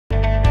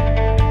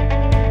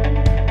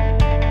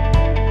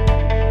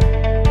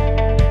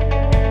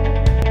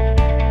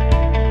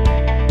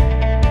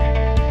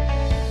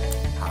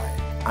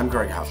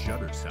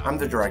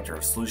the Director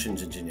of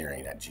Solutions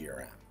Engineering at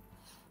GRM.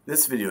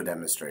 This video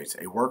demonstrates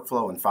a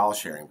workflow and file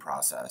sharing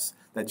process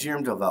that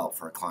GRM developed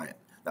for a client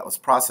that was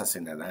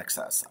processing in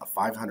excess of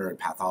 500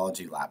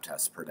 pathology lab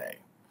tests per day.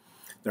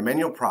 Their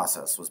manual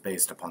process was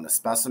based upon the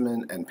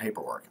specimen and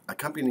paperwork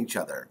accompanying each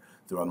other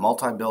through a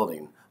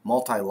multi-building,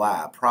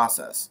 multi-lab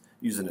process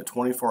using a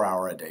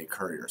 24-hour-a-day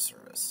courier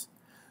service.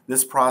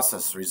 This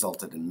process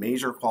resulted in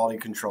major quality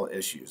control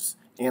issues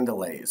and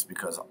delays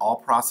because all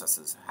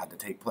processes had to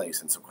take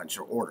place in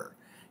sequential order,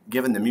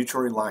 given the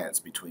mutual reliance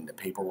between the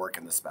paperwork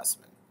and the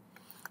specimen.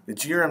 The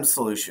GRM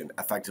solution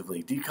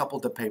effectively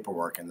decoupled the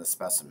paperwork and the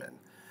specimen,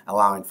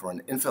 allowing for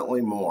an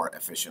infinitely more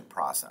efficient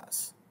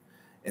process.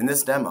 In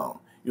this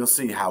demo, you'll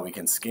see how we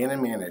can scan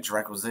and manage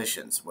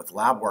requisitions with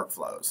lab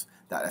workflows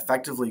that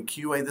effectively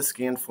QA the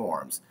scanned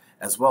forms,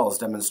 as well as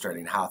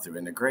demonstrating how through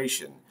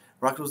integration,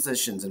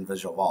 requisitions in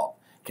Visual Vault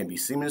can be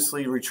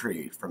seamlessly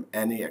retrieved from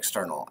any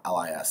external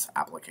LIS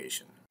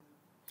application.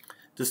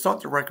 To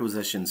start the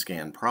requisition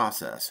scan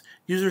process,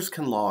 users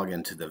can log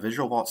into the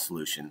Visual Vault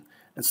solution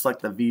and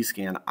select the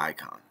vScan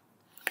icon.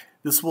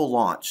 This will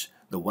launch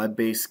the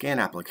web-based scan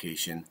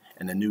application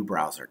in the New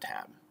Browser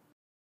tab.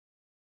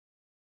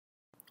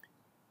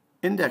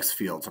 Index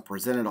fields are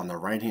presented on the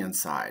right-hand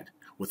side,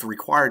 with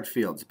required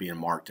fields being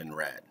marked in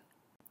red.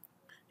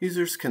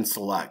 Users can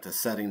select the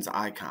settings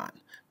icon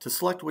to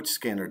select which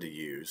scanner to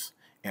use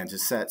and to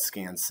set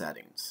scan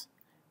settings.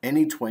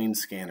 Any Twain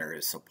scanner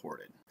is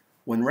supported.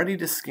 When ready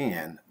to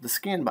scan, the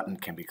Scan button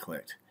can be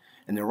clicked,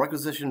 and the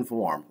requisition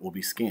form will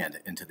be scanned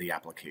into the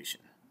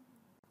application.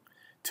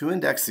 To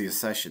index the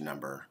accession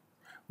number,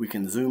 we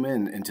can zoom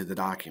in into the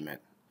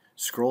document,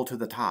 scroll to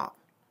the top,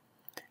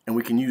 and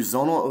we can use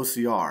zonal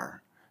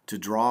OCR to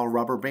draw a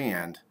rubber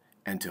band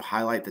and to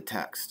highlight the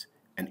text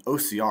and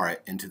OCR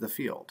it into the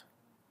field.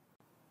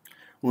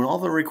 When all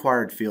the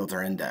required fields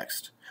are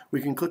indexed,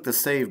 we can click the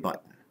Save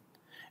button,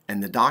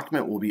 and the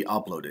document will be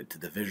uploaded to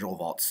the Visual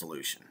Vault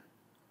solution.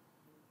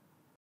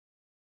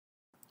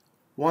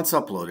 Once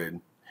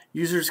uploaded,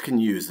 users can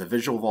use the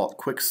Visual Vault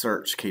Quick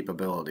Search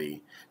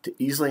capability to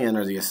easily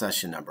enter the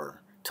accession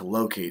number to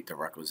locate the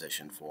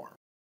requisition form.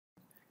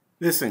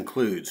 This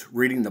includes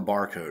reading the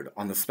barcode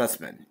on the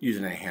specimen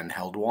using a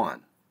handheld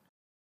wand.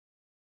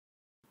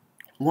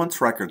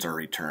 Once records are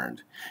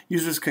returned,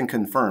 users can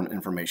confirm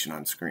information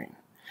on screen,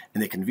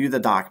 and they can view the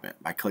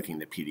document by clicking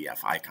the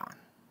PDF icon.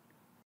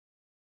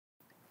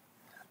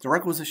 The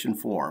requisition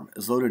form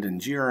is loaded in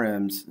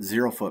GRM's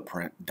Zero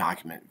Footprint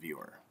Document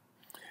Viewer.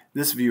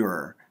 This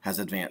viewer has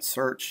advanced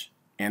search,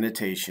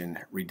 annotation,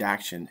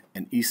 redaction,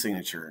 and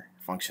e-signature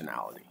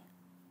functionality.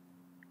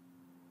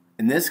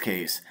 In this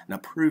case, an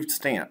approved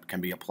stamp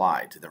can be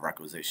applied to the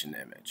requisition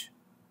image.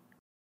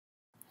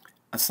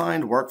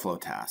 Assigned workflow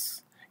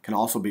tasks can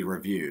also be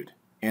reviewed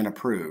and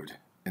approved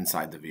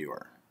inside the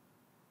viewer.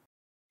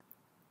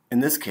 In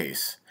this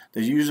case,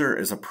 the user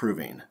is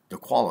approving the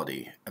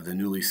quality of the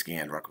newly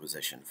scanned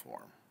requisition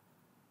form.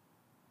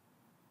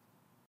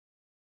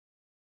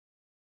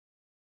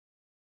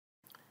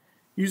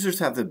 Users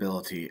have the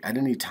ability at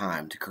any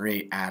time to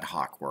create ad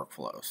hoc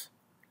workflows,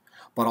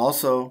 but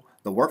also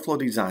the workflow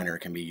designer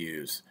can be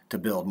used to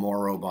build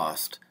more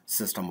robust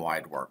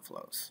system-wide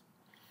workflows.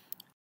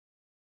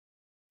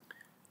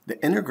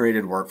 The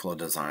integrated workflow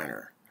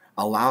designer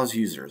allows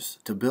users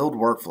to build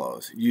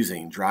workflows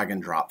using drag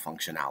and drop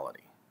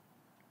functionality.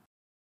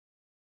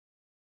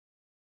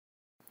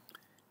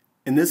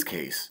 In this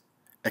case,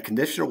 a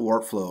conditional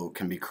workflow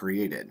can be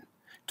created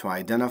to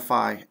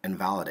identify and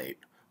validate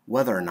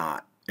whether or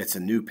not it's a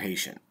new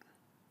patient.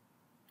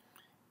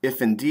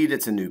 If indeed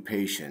it's a new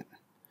patient,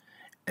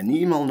 an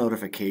email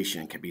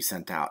notification can be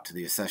sent out to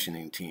the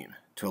accessioning team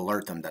to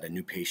alert them that a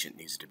new patient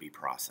needs to be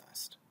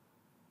processed.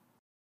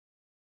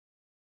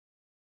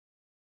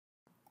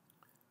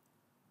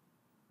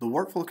 The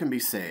workflow can be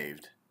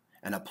saved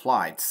and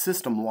applied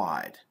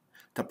system-wide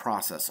to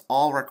process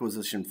all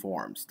requisition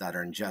forms that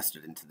are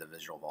ingested into the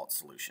Visual Vault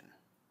solution.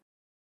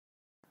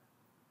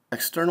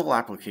 External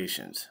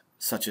applications,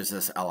 such as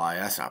this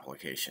LIS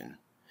application,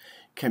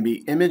 can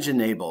be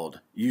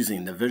image-enabled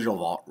using the Visual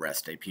Vault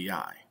REST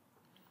API.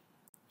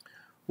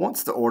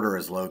 Once the order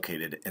is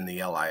located in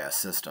the LIS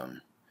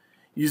system,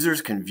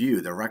 users can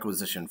view the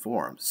requisition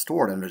form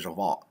stored in Visual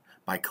Vault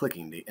by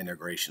clicking the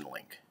integration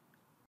link.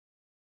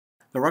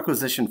 The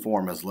requisition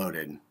form is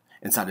loaded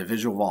inside of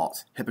Visual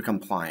Vault's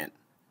HIPAA-compliant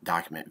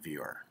document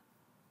viewer.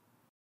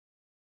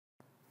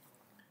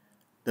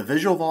 The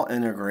Visual Vault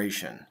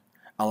integration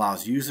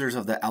allows users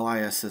of the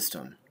LIS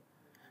system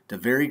to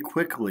very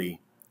quickly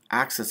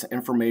access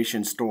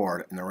information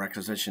stored in the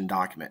requisition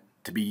document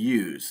to be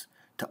used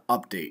to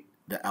update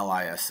the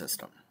LIS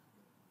system.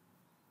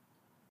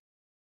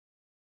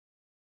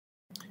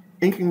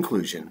 In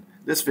conclusion,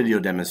 this video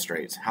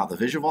demonstrates how the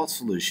Visual Vault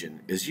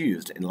solution is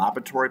used in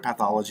laboratory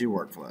pathology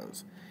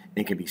workflows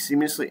and can be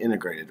seamlessly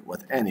integrated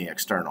with any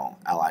external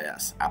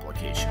LIS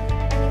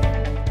application.